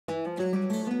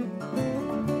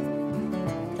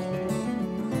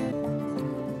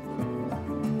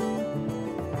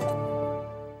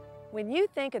When you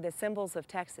think of the symbols of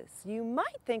Texas, you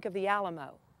might think of the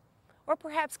Alamo, or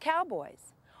perhaps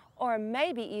cowboys, or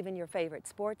maybe even your favorite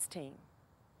sports team.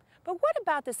 But what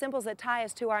about the symbols that tie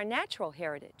us to our natural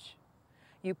heritage?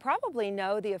 You probably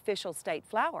know the official state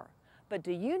flower, but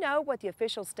do you know what the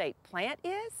official state plant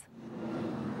is?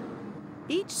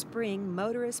 Each spring,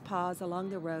 motorists pause along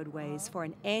the roadways for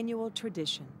an annual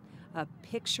tradition, a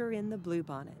picture in the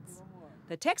bluebonnets.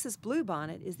 The Texas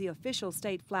bluebonnet is the official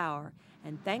state flower,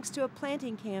 and thanks to a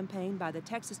planting campaign by the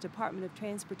Texas Department of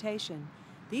Transportation,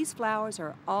 these flowers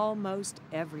are almost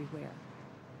everywhere.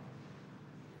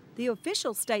 The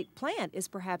official state plant is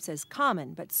perhaps as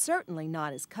common, but certainly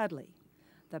not as cuddly.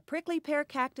 The prickly pear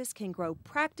cactus can grow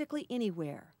practically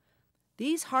anywhere.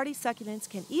 These hardy succulents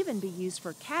can even be used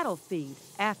for cattle feed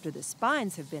after the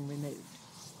spines have been removed.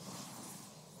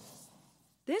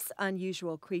 This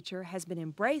unusual creature has been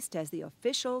embraced as the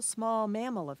official small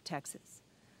mammal of Texas.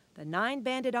 The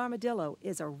nine-banded armadillo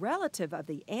is a relative of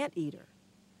the anteater.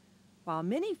 While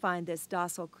many find this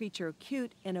docile creature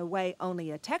cute in a way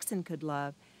only a Texan could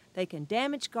love, they can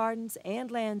damage gardens and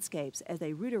landscapes as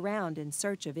they root around in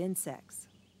search of insects.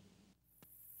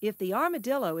 If the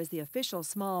armadillo is the official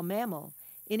small mammal,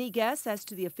 any guess as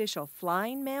to the official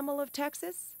flying mammal of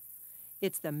Texas?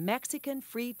 It's the Mexican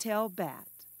free-tailed bat.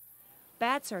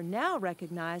 Bats are now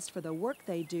recognized for the work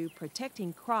they do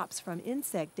protecting crops from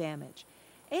insect damage,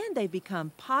 and they've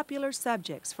become popular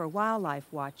subjects for wildlife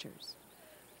watchers.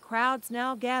 Crowds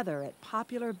now gather at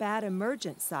popular bat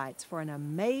emergence sites for an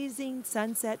amazing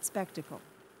sunset spectacle.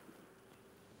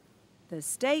 The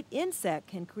state insect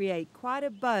can create quite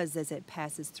a buzz as it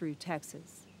passes through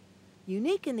Texas.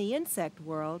 Unique in the insect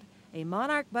world, a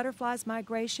monarch butterfly's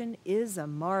migration is a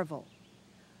marvel.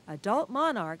 Adult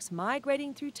monarchs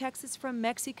migrating through Texas from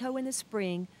Mexico in the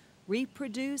spring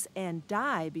reproduce and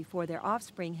die before their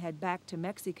offspring head back to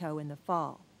Mexico in the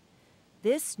fall.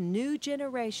 This new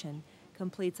generation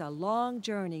completes a long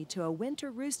journey to a winter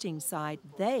roosting site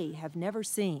they have never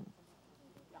seen.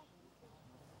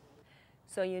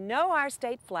 So you know our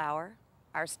state flower,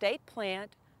 our state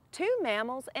plant, two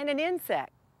mammals, and an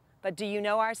insect. But do you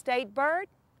know our state bird?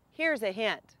 Here's a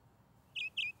hint.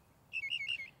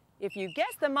 If you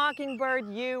guessed the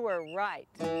mockingbird, you were right.